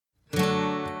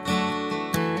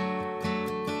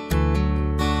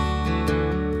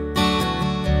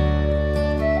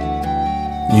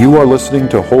You are listening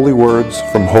to Holy Words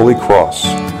from Holy Cross,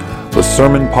 the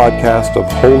sermon podcast of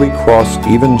Holy Cross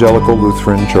Evangelical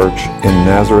Lutheran Church in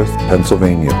Nazareth,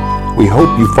 Pennsylvania. We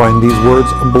hope you find these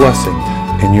words a blessing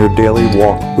in your daily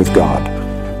walk with God.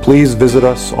 Please visit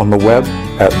us on the web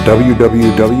at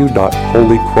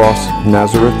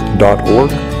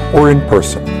www.holycrossnazareth.org or in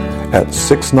person at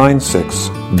 696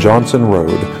 Johnson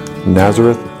Road,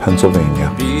 Nazareth,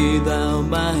 Pennsylvania. Be thou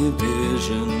my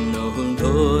vision, O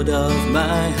Lord of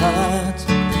my heart.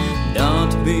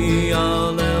 Not be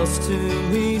all else to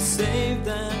me, save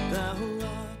that thou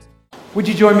art. Would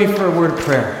you join me for a word of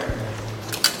prayer?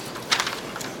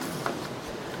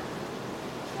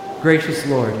 Gracious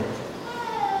Lord,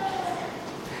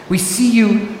 we see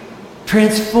you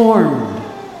transformed,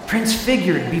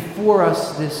 transfigured before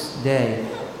us this day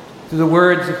through the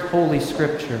words of Holy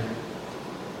Scripture.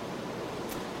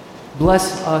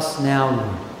 Bless us now,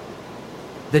 Lord,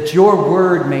 that your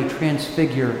word may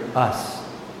transfigure us.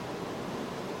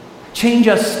 Change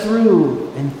us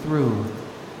through and through,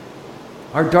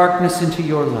 our darkness into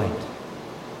your light,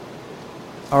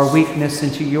 our weakness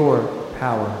into your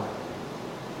power,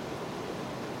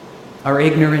 our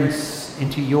ignorance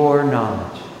into your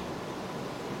knowledge,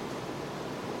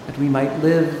 that we might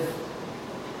live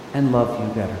and love you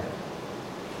better.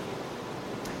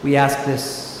 We ask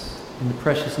this in the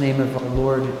precious name of our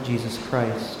Lord Jesus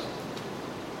Christ.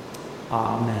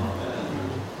 Amen.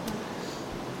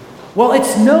 Well,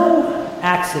 it's no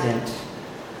accident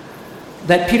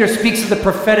that Peter speaks of the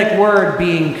prophetic word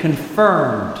being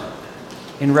confirmed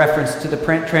in reference to the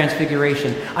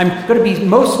transfiguration. I'm going to be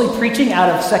mostly preaching out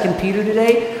of 2 Peter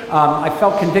today. I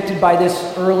felt convicted by this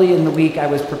early in the week. I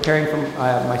was preparing for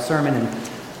my sermon, and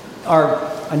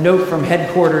a note from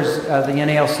headquarters, the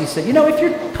NALC said, if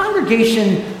your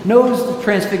congregation knows the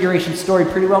Transfiguration story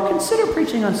pretty well, consider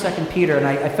preaching on 2 Peter. And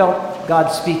I felt God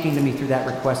speaking to me through that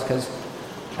request, because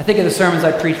I think of the sermons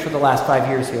I preached for the last 5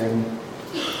 years here, and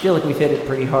I feel like we've hit it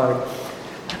pretty hard.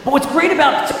 But what's great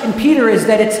about 2 Peter is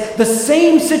that it's the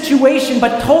same situation,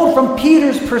 but told from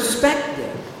Peter's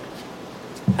perspective,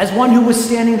 as one who was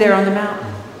standing there on the mountain.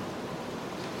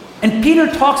 And Peter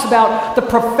talks about the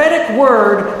prophetic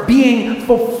word being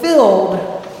fulfilled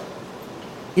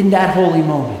in that holy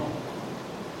moment.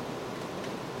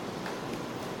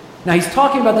 Now he's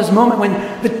talking about this moment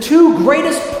when the two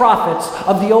greatest prophets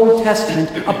of the Old Testament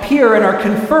appear and are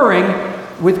conferring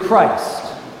with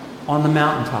Christ on the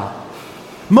mountaintop.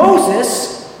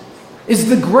 Moses is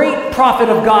the great prophet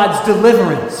of God's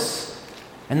deliverance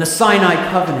and the Sinai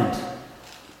covenant.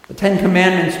 The Ten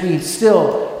Commandments we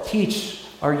still teach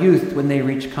our youth when they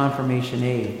reach confirmation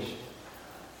age.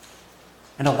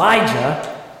 And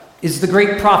Elijah is the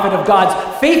great prophet of God's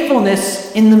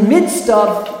faithfulness in the midst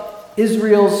of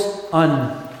Israel's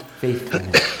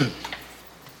unfaithfulness.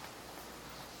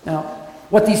 Now,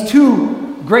 what these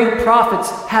two great prophets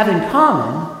have in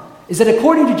common is that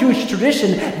according to Jewish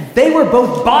tradition, they were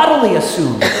both bodily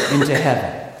assumed into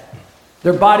heaven.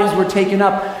 Their bodies were taken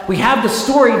up. We have the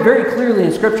story very clearly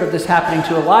in Scripture of this happening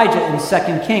to Elijah in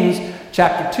 2 Kings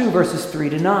chapter 2, verses 3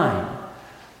 to 9.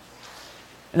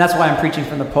 And that's why I'm preaching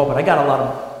from the pulpit. I got a lot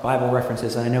of Bible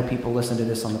references, and I know people listen to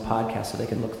this on the podcast so they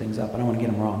can look things up. I don't want to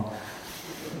get them wrong.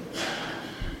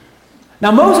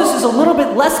 Now, Moses is a little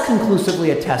bit less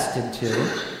conclusively attested to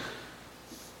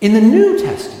in the New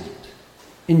Testament,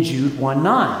 in Jude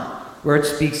 1:9, where it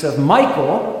speaks of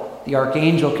Michael, the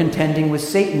archangel, contending with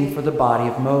Satan for the body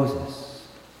of Moses.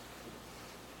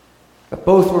 But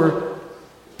both were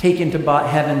taken to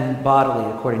heaven bodily,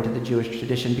 according to the Jewish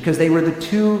tradition, because they were the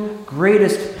two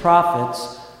greatest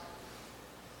prophets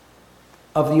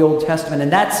of the Old Testament.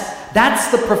 And that's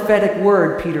the prophetic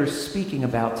word Peter's speaking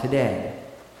about today.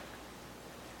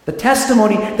 The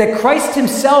testimony that Christ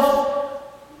himself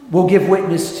will give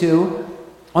witness to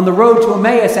on the road to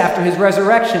Emmaus after his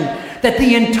resurrection, that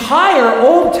the entire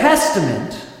Old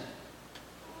Testament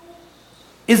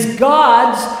is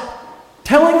God's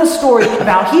telling the story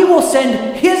about he will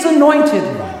send his anointed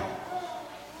one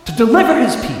to deliver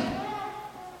his people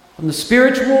from the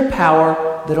spiritual power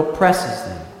that oppresses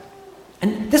them.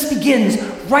 And this begins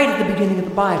right at the beginning of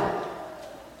the Bible.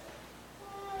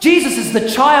 Jesus is the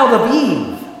child of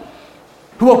Eve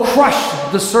who will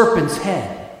crush the serpent's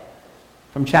head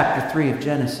from chapter 3 of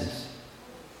Genesis.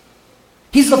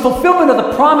 He's the fulfillment of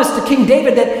the promise to King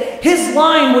David that his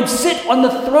line would sit on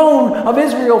the throne of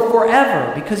Israel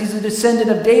forever because he's a descendant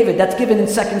of David. That's given in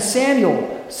 2 Samuel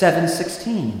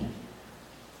 7:16.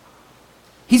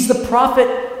 He's the prophet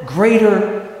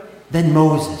greater than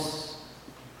Moses,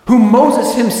 whom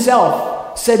Moses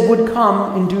himself said would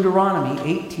come in Deuteronomy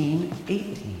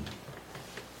 18:18.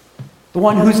 The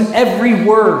one whose every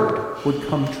word would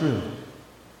come true.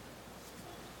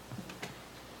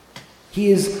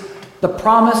 He is the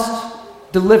promised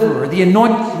deliverer, the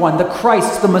anointed one, the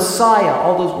Christ, the Messiah.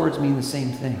 All those words mean the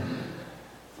same thing.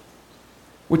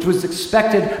 Which was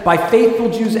expected by faithful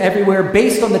Jews everywhere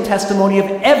based on the testimony of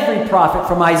every prophet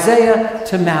from Isaiah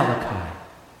to Malachi.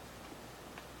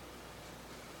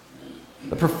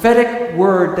 The prophetic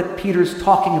word that Peter's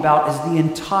talking about is the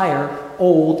entire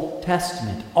Old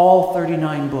Testament, all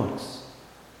 39 books.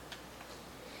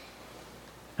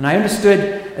 And I understood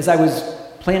as I was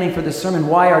planning for this sermon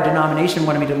why our denomination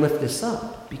wanted me to lift this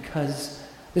up, because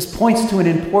this points to an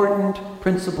important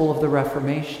principle of the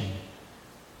Reformation,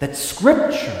 that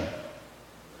Scripture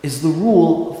is the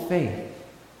rule of faith.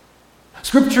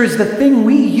 Scripture is the thing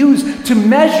we use to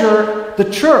measure the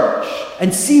church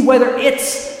and see whether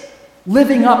it's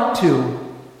living up to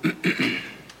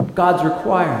God's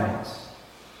requirements.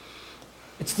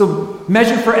 It's the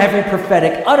measure for every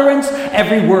prophetic utterance,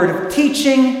 every word of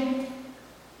teaching,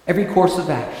 every course of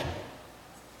action.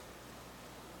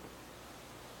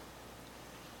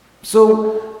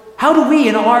 So, how do we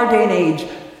in our day and age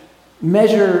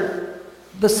measure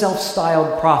the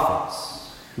self-styled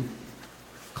prophets who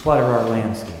clutter our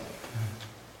landscape?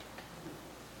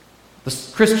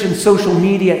 The Christian social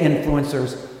media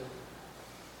influencers,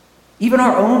 even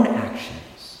our own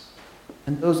actions,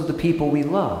 and those of the people we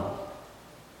love.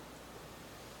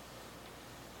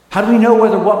 How do we know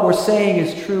whether what we're saying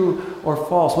is true or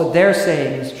false, what they're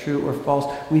saying is true or false?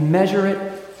 We measure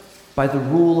it by the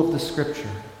rule of the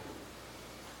Scripture.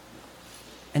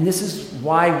 And this is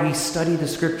why we study the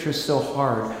Scriptures so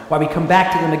hard, why we come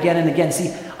back to them again and again.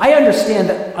 See, I understand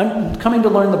that coming to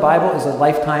learn the Bible is a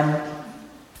lifetime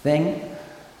thing.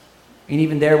 And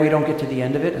even there, we don't get to the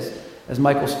end of it. As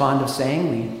Michael's fond of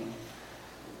saying,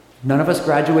 none of us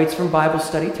graduates from Bible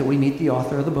study till we meet the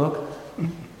author of the book.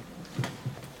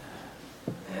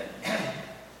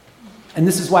 And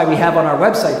this is why we have on our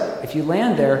website, if you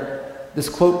land there, this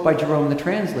quote by Jerome the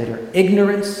translator: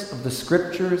 "Ignorance of the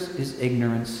Scriptures is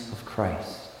ignorance of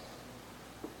Christ."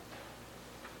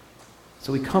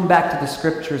 So we come back to the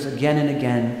Scriptures again and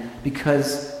again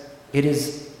because it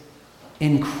is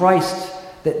in Christ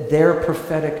that their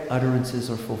prophetic utterances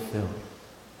are fulfilled.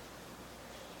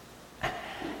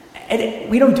 And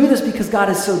we don't do this because God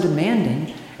is so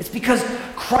demanding. It's because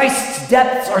Christ's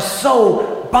depths are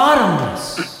so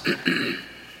bottomless.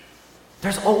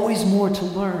 There's always more to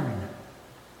learn.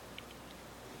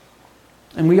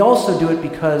 And we also do it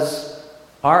because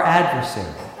our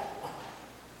adversary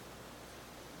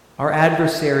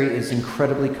is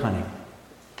incredibly cunning.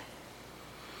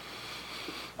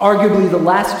 Arguably the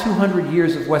last 200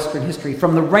 years of Western history,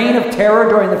 from the reign of terror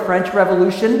during the French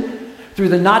Revolution, through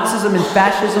the Nazism and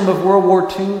fascism of World War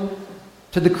II,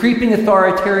 to the creeping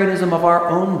authoritarianism of our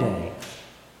own day,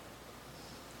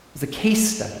 is a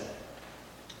case study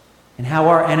in how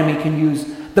our enemy can use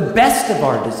the best of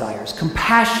our desires,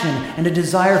 compassion and a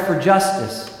desire for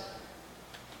justice,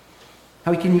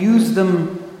 how he can use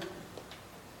them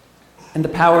and the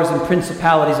powers and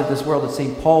principalities of this world that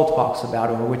St. Paul talks about,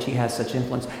 over which he has such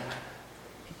influence,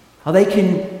 how they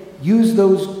can use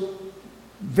those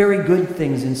very good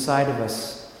things inside of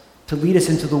us to lead us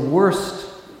into the worst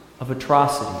of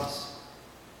atrocities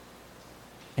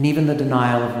and even the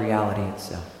denial of reality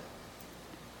itself.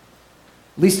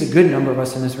 At least a good number of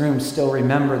us in this room still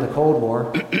remember the Cold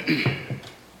War.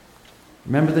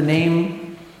 Remember the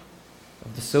name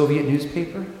of the Soviet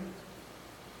newspaper?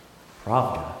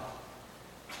 Pravda.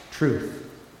 Truth.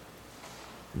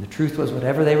 And the truth was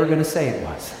whatever they were going to say it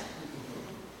was.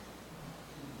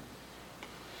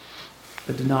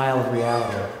 The denial of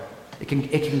reality. It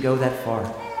can go that far.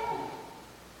 And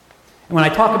when I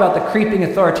talk about the creeping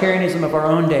authoritarianism of our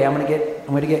own day, I'm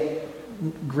going to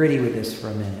get gritty with this for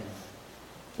a minute.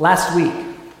 Last week,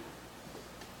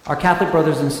 our Catholic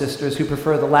brothers and sisters who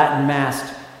prefer the Latin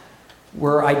Mass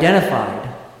were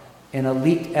identified in a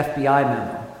leaked FBI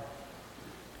memo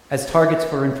as targets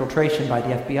for infiltration by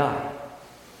the FBI.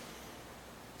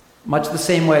 Much the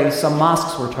same way some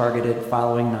mosques were targeted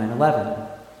following 9/11.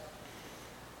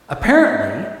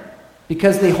 Apparently,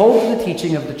 because they hold to the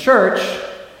teaching of the Church,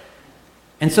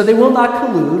 and so they will not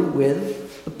collude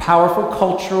with the powerful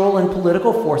cultural and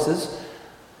political forces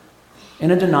in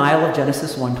a denial of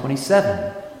Genesis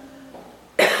 1:27.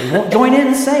 They won't join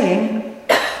in saying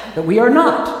that we are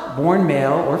not born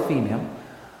male or female,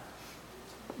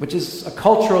 which is a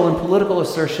cultural and political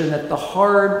assertion that the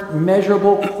hard,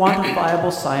 measurable,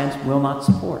 quantifiable science will not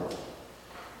support.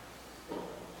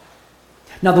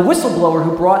 Now, the whistleblower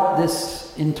who brought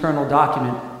this internal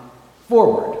document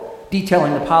forward,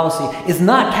 detailing the policy, is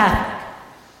not Catholic,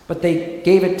 But they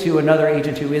gave it to another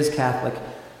agent who is Catholic,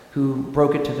 who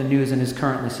broke it to the news and is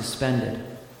currently suspended.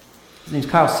 His name's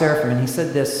Kyle Serafim, and he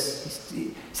said this.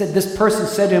 He said this person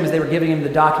said to him as they were giving him the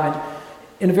document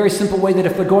in a very simple way that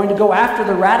if they're going to go after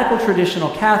the radical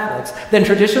traditional Catholics, then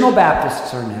traditional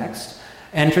Baptists are next,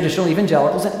 and traditional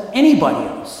evangelicals, and anybody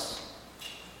else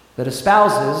that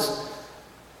espouses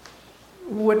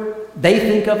what they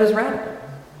think of as radical,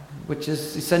 which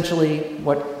is essentially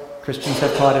what Christians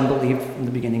have taught and believed from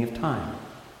the beginning of time.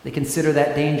 They consider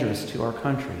that dangerous to our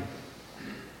country.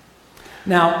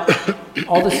 Now,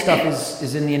 all this stuff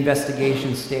is in the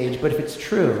investigation stage, but if it's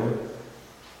true,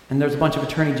 and there's a bunch of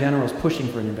attorney generals pushing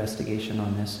for an investigation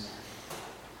on this,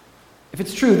 if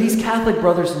it's true, these Catholic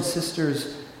brothers and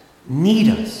sisters need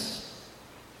us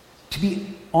to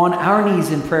be on our knees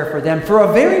in prayer for them for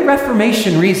a very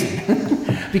Reformation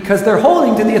reason, because they're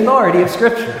holding to the authority of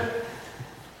Scripture.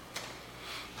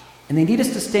 And they need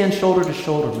us to stand shoulder to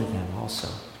shoulder with them also.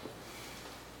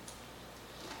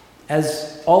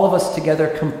 As all of us together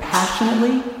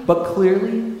compassionately but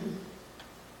clearly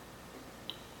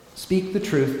speak the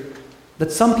truth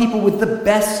that some people with the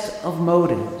best of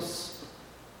motives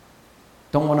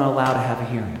don't want to allow to have a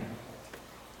hearing.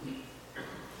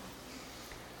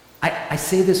 I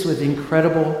say this with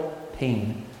incredible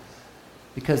pain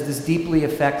because this deeply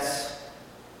affects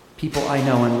people I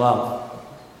know and love.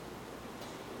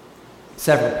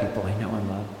 Several people I know and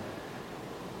love.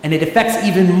 And it affects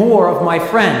even more of my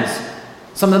friends,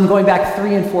 some of them going back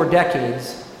 3 and 4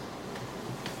 decades,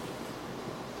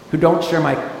 who don't share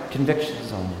my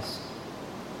convictions on this.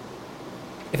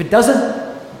 If it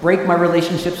doesn't break my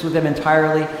relationships with them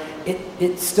entirely,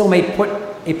 it still may put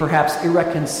a perhaps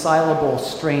irreconcilable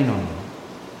strain on them.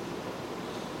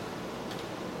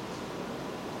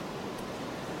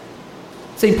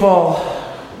 St. Paul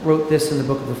wrote this in the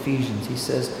book of Ephesians. He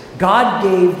says, God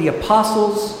gave the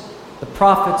apostles, the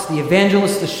prophets, the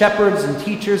evangelists, the shepherds, and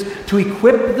teachers to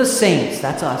equip the saints,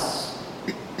 that's us,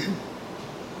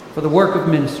 for the work of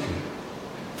ministry,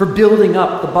 for building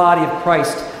up the body of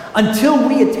Christ, until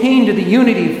we attain to the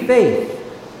unity of faith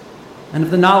and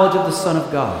of the knowledge of the Son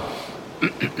of God,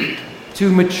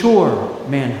 to mature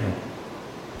manhood,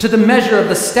 to the measure of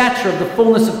the stature of the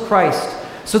fullness of Christ,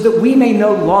 so that we may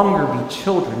no longer be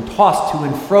children, tossed to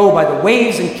and fro by the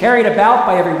waves and carried about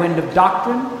by every wind of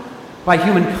doctrine, by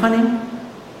human cunning,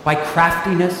 by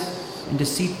craftiness and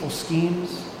deceitful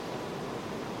schemes.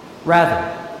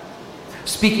 Rather,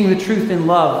 speaking the truth in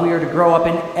love, we are to grow up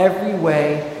in every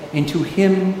way into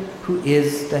Him who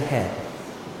is the head,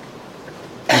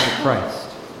 into Christ.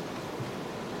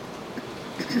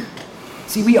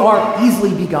 See, we are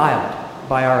easily beguiled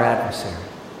by our adversary.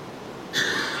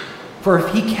 For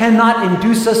if he cannot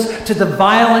induce us to the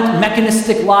violent,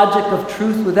 mechanistic logic of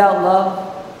truth without love,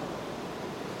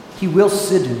 he will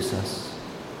seduce us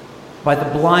by the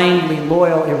blindly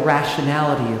loyal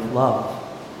irrationality of love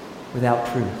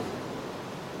without truth.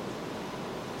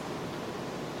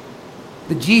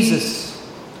 The Jesus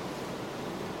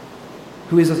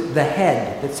who is the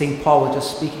head that St. Paul was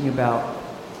just speaking about,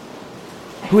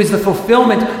 who is the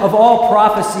fulfillment of all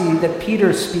prophecy that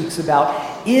Peter speaks about,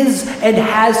 is and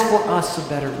has for us a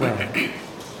better way.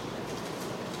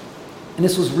 And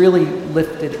this was really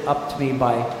lifted up to me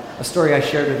by a story I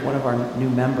shared with one of our new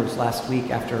members last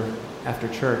week after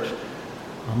church.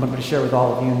 I'm going to share with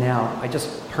all of you now. I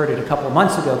just heard it a couple of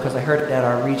months ago because I heard it at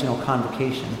our regional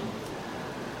convocation.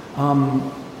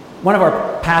 One of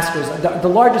our pastors, the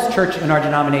largest church in our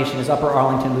denomination is Upper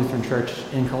Arlington Lutheran Church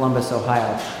in Columbus,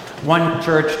 Ohio. One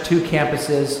church, 2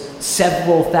 campuses,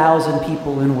 several thousand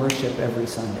people in worship every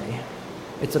Sunday.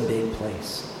 It's a big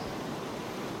place.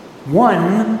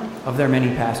 One of their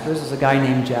many pastors is a guy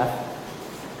named Jeff.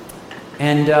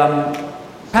 And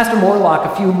Pastor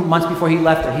Morlock, a few months before he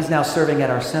left there, he's now serving at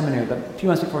our seminary, but a few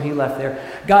months before he left there,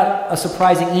 got a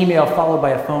surprising email followed by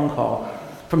a phone call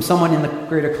from someone in the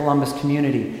greater Columbus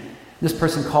community. This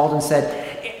person called and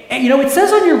said, you know, it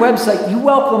says on your website you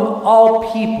welcome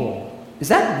all people. Is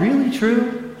that really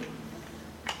true?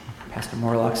 Pastor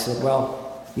Morlock said,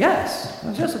 well, yes,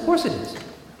 of course it is.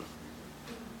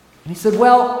 And he said,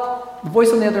 well, the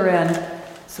voice on the other end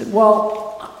said,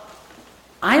 well,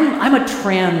 I'm a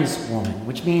trans woman,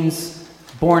 which means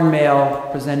born male,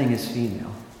 presenting as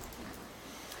female.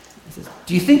 He says,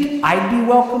 do you think I'd be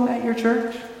welcome at your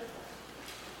church?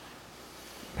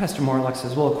 Pastor Morlock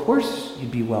says, well, of course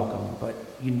you'd be welcome, but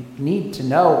you need to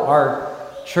know our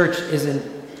church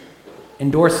isn't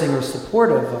endorsing or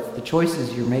supportive of the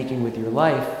choices you're making with your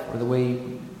life or the way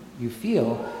you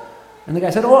feel. And the guy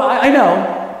said, oh, I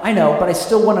know, but I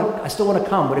still want to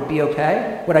come. Would it be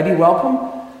okay? Would I be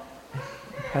welcome?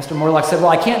 Pastor Morlock said,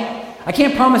 well, I I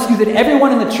can't promise you that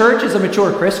everyone in the church is a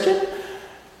mature Christian,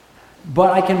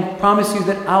 but I can promise you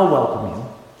that I'll welcome you.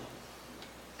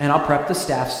 And I'll prep the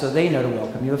staff so they know to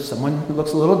welcome you if someone who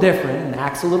looks a little different and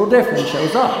acts a little different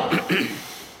shows up.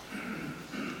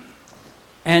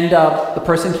 And the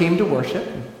person came to worship,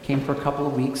 came for a couple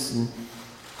of weeks, and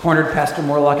cornered Pastor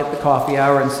Morlock at the coffee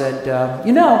hour and said,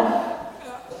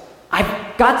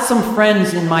 I've got some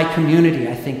friends in my community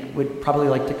I think would probably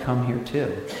like to come here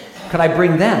too. Could I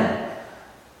bring them?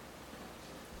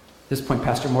 At this point,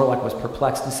 Pastor Morlock was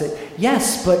perplexed and said,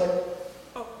 yes, but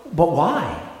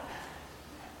why?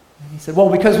 And he said, well,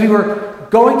 because we were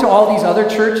going to all these other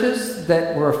churches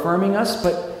that were affirming us,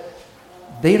 but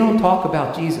they don't talk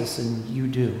about Jesus and you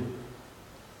do.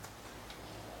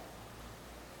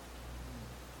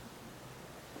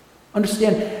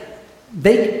 Understand,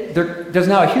 there's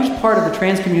now a huge part of the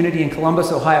trans community in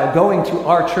Columbus, Ohio, going to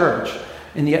our church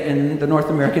in the North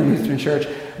American Lutheran Church,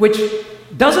 which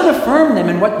doesn't affirm them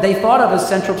in what they thought of as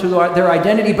central to their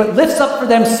identity, but lifts up for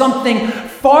them something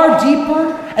far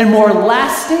deeper and more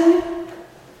lasting.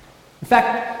 In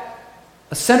fact,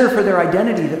 a center for their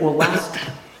identity that will last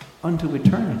unto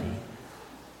eternity.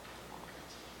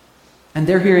 And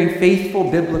they're hearing faithful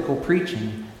biblical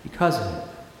preaching because of it.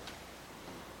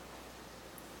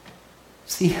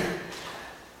 See,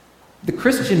 the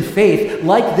Christian faith,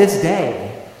 like this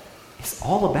day, is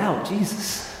all about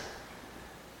Jesus.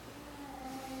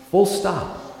 Full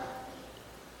stop.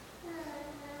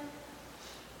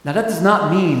 Now, that does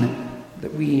not mean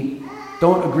that we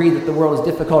don't agree that the world is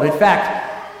difficult. In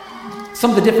fact, some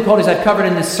of the difficulties I've covered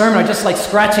in this sermon are just like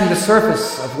scratching the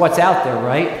surface of what's out there,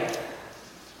 right?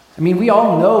 I mean, we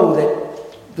all know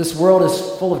that this world is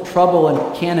full of trouble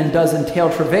and can and does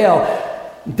entail travail.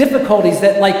 Difficulties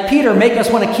that, like Peter, make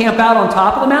us want to camp out on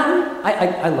top of the mountain.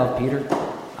 I love Peter.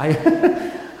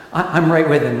 I'm right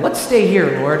with him. Let's stay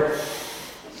here, Lord.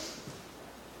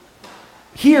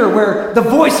 Here, where the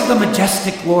voice of the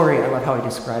majestic glory, I love how he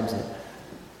describes it,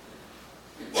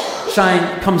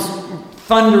 comes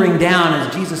thundering down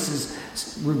as Jesus is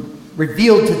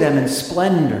revealed to them in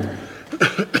splendor.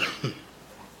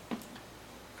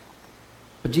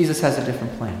 But Jesus has a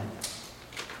different plan.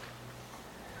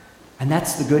 And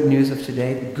that's the good news of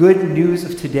today. The good news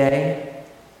of today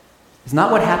is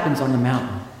not what happens on the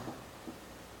mountain.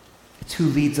 It's who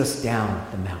leads us down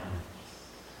the mountain.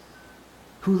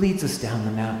 Who leads us down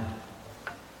the mountain?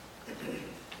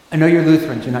 I know you're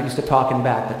Lutherans. You're not used to talking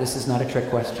back, but this is not a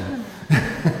trick question.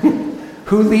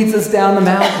 Who leads us down the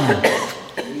mountain?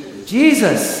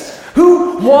 Jesus.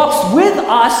 Who walks with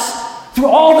us through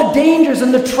all the dangers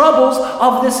and the troubles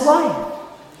of this life?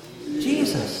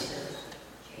 Jesus.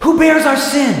 Who bears our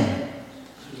sin?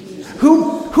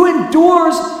 Who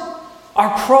endures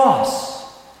our cross?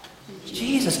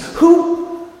 Jesus.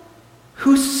 Who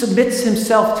submits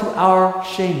himself to our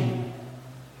shame?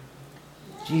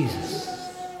 Jesus.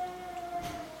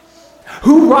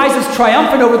 Who rises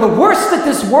triumphant over the worst that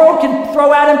this world can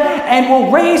throw at him and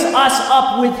will raise us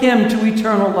up with him to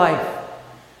eternal life?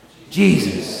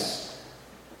 Jesus.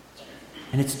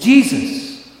 And it's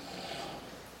Jesus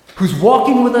who's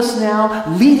walking with us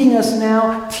now, leading us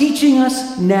now, teaching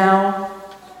us now,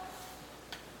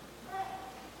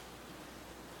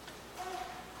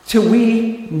 till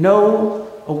we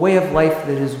know a way of life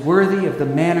that is worthy of the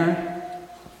manner,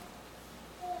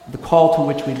 the call to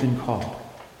which we've been called.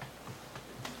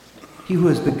 He who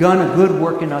has begun a good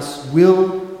work in us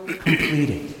will complete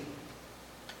it.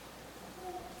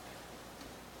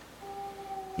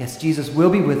 Yes, Jesus will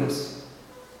be with us.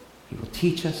 He will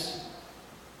teach us.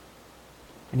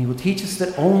 And he will teach us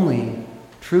that only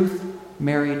truth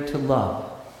married to love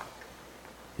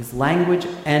is language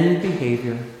and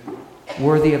behavior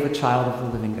worthy of a child of the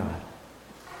living God.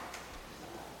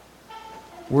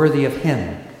 Worthy of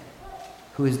him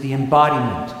who is the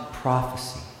embodiment of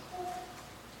prophecy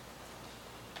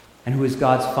and who is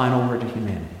God's final word to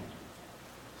humanity.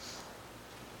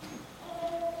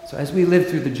 So as we live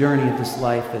through the journey of this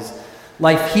life, as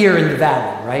life here in the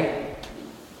valley, right?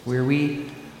 Where we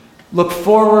look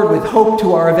forward with hope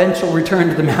to our eventual return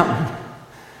to the mountain.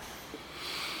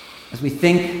 As we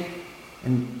think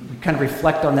and we kind of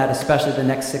reflect on that, especially the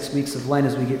next 6 weeks of Lent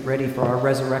as we get ready for our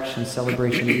resurrection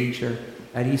celebration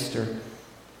at Easter,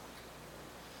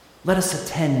 let us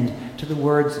attend to the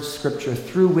words of Scripture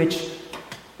through which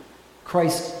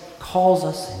Christ calls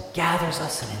us and gathers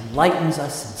us and enlightens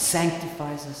us and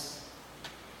sanctifies us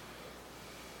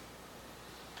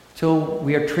till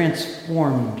we are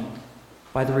transformed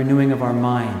by the renewing of our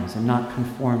minds and not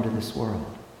conformed to this world.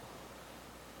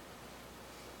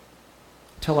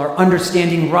 Till our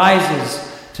understanding rises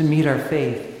to meet our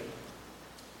faith.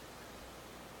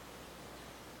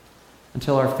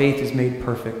 until our faith is made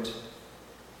perfect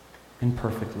in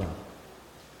perfect love.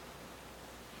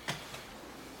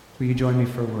 Will you join me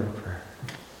for a word of prayer?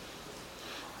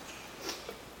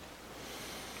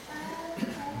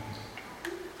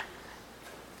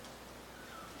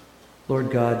 Lord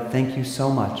God, thank you so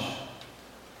much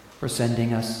for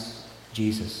sending us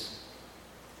Jesus.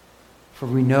 For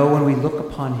we know when we look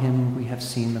upon him, we have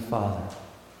seen the Father.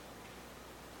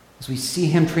 As we see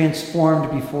him transformed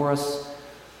before us,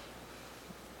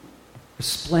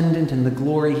 resplendent in the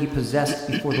glory he possessed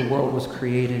before the world was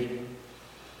created,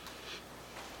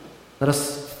 let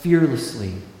us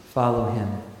fearlessly follow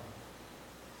him,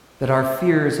 that our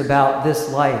fears about this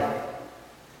life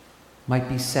might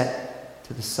be set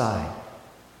to the side.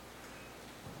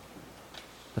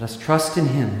 Let us trust in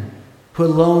him who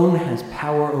alone has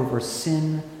power over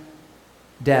sin,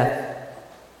 death,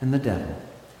 and the devil,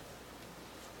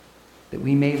 that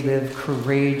we may live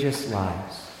courageous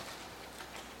lives,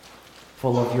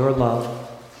 full of your love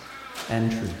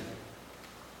and truth.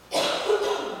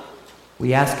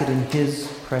 We ask it in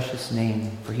his precious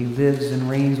name, for he lives and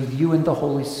reigns with you in the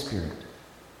Holy Spirit,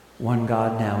 one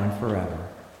God now and forever.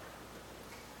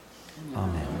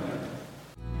 Amen.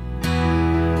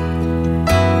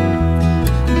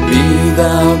 Be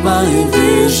thou my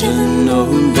vision, O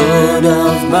Lord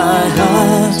of my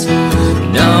heart.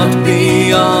 Not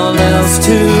be all else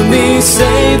to me,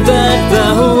 save that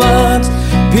thou art.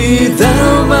 Be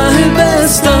thou my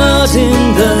best start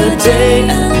in the day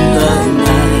and the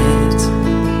night.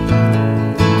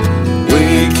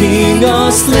 Waking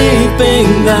or sleeping,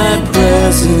 thy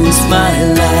presence my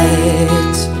light.